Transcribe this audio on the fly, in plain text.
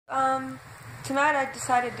Um, Tonight I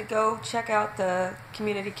decided to go check out the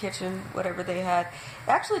community kitchen, whatever they had. It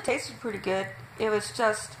actually tasted pretty good. It was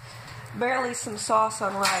just barely some sauce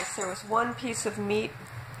on rice. There was one piece of meat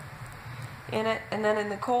in it, and then in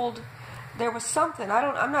the cold there was something.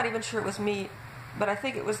 I'm not even sure it was meat, but I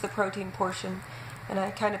think it was the protein portion. And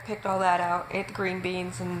I kind of picked all that out. Ate the green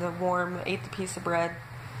beans and the warm, ate the piece of bread,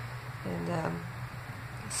 and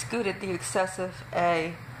scooted the excessive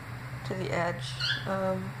A to the edge.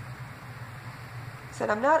 Said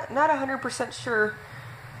I'm not 100% sure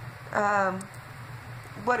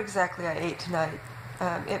what exactly I ate tonight.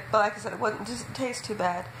 But like I said, it doesn't taste too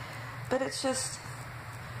bad. But it's just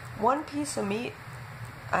one piece of meat.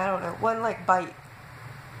 I don't know, one like bite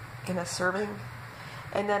in a serving,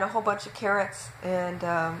 and then a whole bunch of carrots and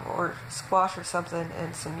or squash or something,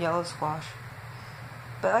 and some yellow squash.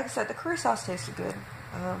 But like I said, the curry sauce tasted good.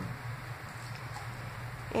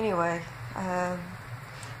 Anyway.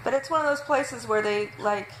 But it's one of those places where they,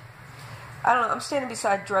 like, I don't know, I'm standing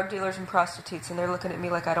beside drug dealers and prostitutes, and they're looking at me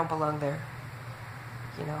like I don't belong there.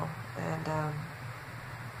 You know, and,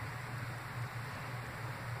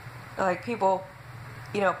 like, people,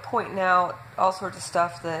 you know, pointing out all sorts of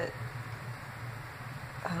stuff that,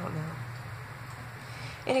 I don't know.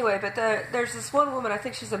 Anyway, but there's this one woman, I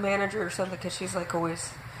think she's a manager or something, because she's, like,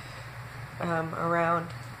 always around,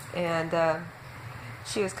 and,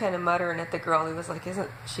 she was kind of muttering at the girl who was like, isn't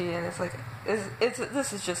she? And it's like,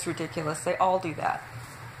 this is just ridiculous. They all do that.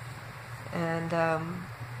 And,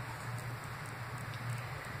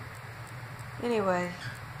 anyway,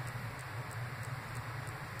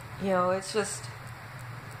 you know, it's just,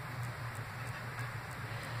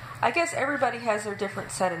 I guess everybody has their different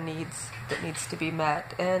set of needs that needs to be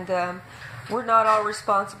met. And, we're not all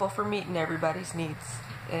responsible for meeting everybody's needs.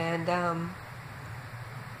 And,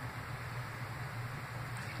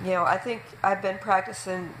 you know, I think I've been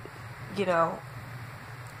practicing, you know,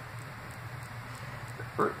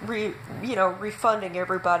 refunding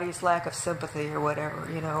everybody's lack of sympathy or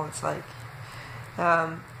whatever. You know, it's like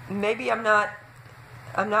maybe I'm not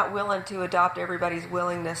willing to adopt everybody's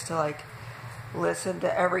willingness to like listen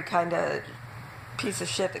to every kind of piece of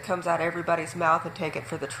shit that comes out of everybody's mouth and take it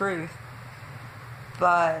for the truth.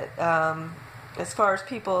 But as far as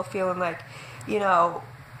people feeling like, you know,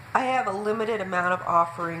 I have a limited amount of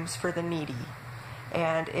offerings for the needy,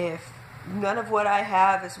 and if none of what I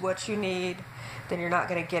have is what you need, then you're not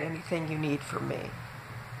going to get anything you need from me.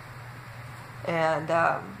 And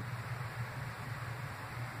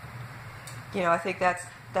you know, I think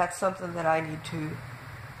that's something that I need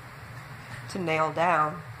to nail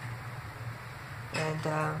down. And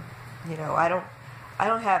you know, I don't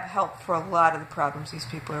have help for a lot of the problems these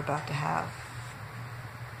people are about to have.